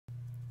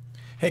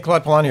Hey,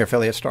 Claude Pelanne here,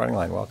 Affiliate Starting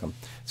Line. Welcome.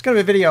 It's going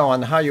to be a video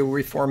on how you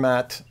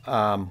reformat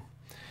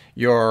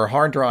your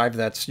hard drive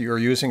that you're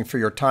using for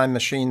your Time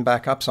Machine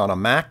backups on a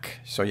Mac.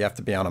 So you have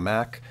to be on a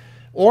Mac.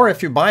 Or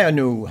if you buy a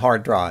new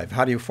hard drive,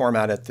 how do you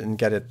format it and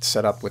get it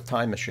set up with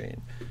Time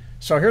Machine?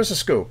 So here's the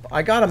scoop.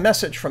 I got a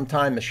message from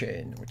Time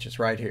Machine, which is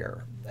right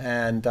here.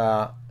 And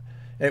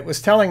it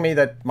was telling me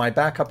that my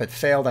backup had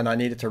failed and I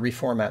needed to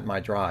reformat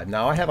my drive.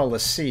 Now I have a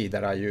lessee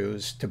that I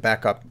use to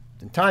back up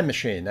in Time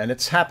Machine, and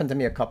it's happened to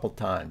me a couple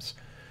times.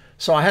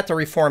 So I had to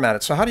reformat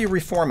it. So how do you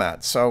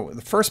reformat? So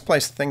the first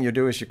thing you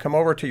do is you come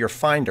over to your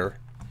Finder,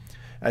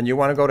 and you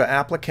want to go to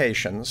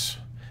Applications,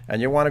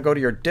 and you want to go to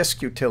your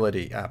Disk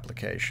Utility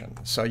application.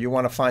 So you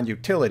want to find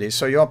Utilities.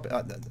 So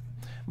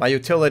my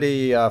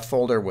utility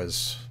folder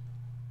was,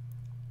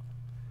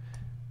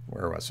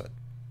 where was it?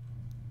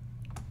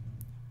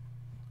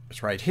 It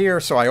was right here.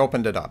 So I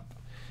opened it up,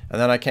 and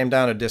then I came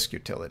down to Disk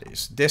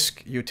Utilities,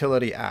 Disk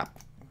Utility App,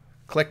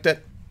 clicked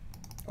it,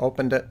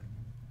 opened it.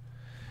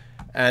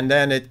 And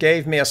then it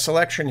gave me a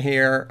selection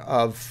here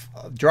of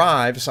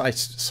drives. I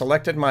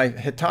selected my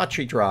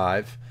Hitachi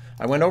drive.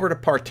 I went over to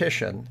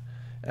Partition,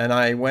 and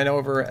I went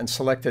over and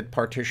selected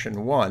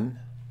Partition 1.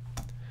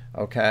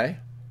 Okay.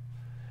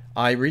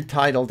 I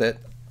retitled it.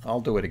 I'll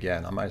do it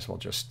again. I might as well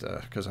just,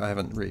 because I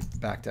haven't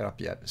backed it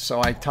up yet.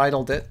 So I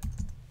titled it.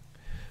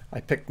 I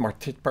picked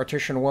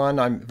Partition 1.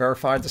 I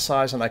verified the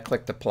size, and I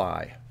clicked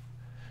Apply.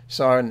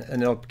 So, and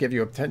it'll give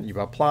you you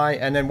apply.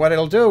 And then what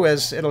it'll do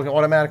is it'll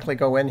automatically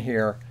go in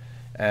here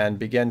and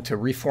begin to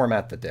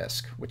reformat the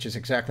disk, which is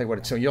exactly what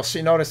it's doing.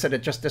 You'll notice that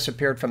it just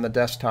disappeared from the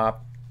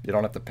desktop. You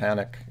don't have to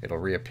panic. It'll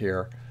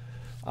reappear.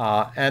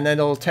 And then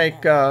it'll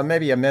take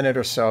maybe a minute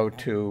or so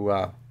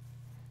to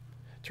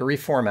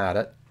reformat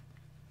it.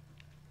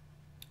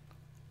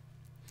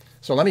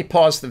 So let me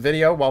pause the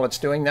video while it's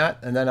doing that,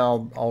 and then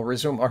I'll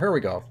resume. Oh, here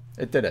we go.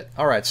 It did it.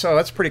 All right, so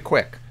that's pretty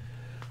quick.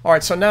 All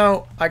right, so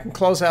now I can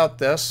close out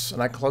this,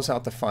 and I close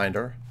out the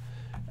Finder.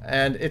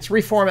 And it's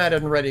reformatted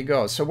and ready to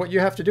go. So what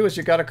you have to do is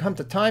you got to come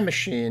to Time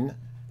Machine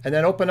and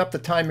then open up the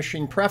Time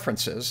Machine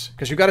preferences,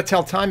 because you've got to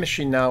tell Time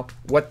Machine now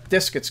what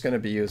disk it's going to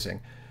be using.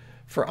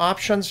 For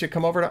options, you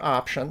come over to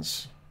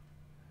Options.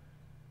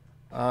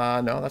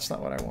 No, that's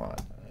not what I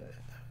want.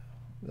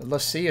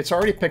 Let's see, it's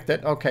already picked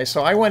it. Okay,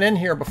 so I went in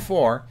here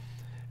before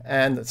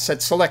and it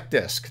said Select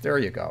Disk. There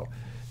you go.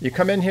 You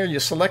come in here, you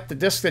select the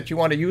disk that you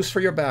want to use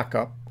for your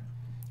backup,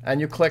 and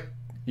you click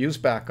Use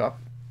Backup.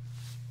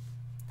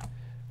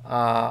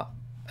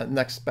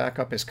 Next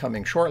backup is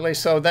coming shortly.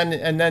 So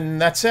then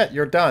that's it.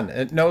 You're done.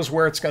 It knows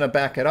where it's going to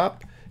back it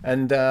up,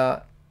 and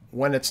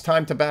when it's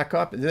time to back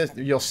up,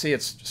 you'll see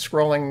it's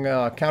scrolling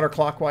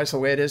counterclockwise the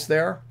way it is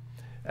there,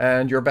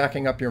 and you're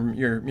backing up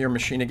your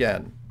machine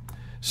again.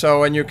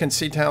 So, and you can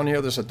see down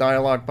here there's a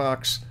dialog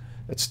box.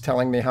 It's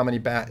telling me how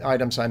many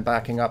items I'm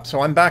backing up.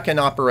 So I'm back in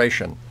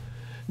operation.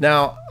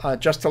 Now,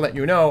 just to let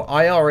you know,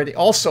 I already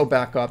also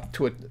back up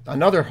to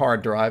another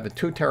hard drive, a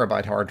 2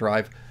 terabyte hard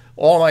drive,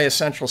 all my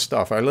essential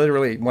stuff. I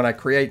literally, when I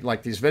create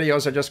like these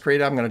videos I just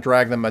created, I'm going to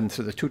drag them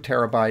into the 2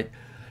 terabyte.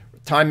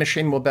 Time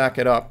Machine will back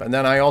it up. And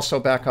then I also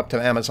back up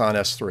to Amazon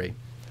S3.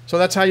 So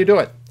that's how you do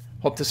it.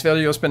 Hope this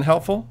video has been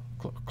helpful.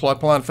 Claude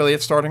Pelanne,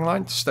 Affiliate Starting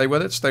Line. Stay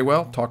with it. Stay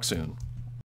well. Talk soon.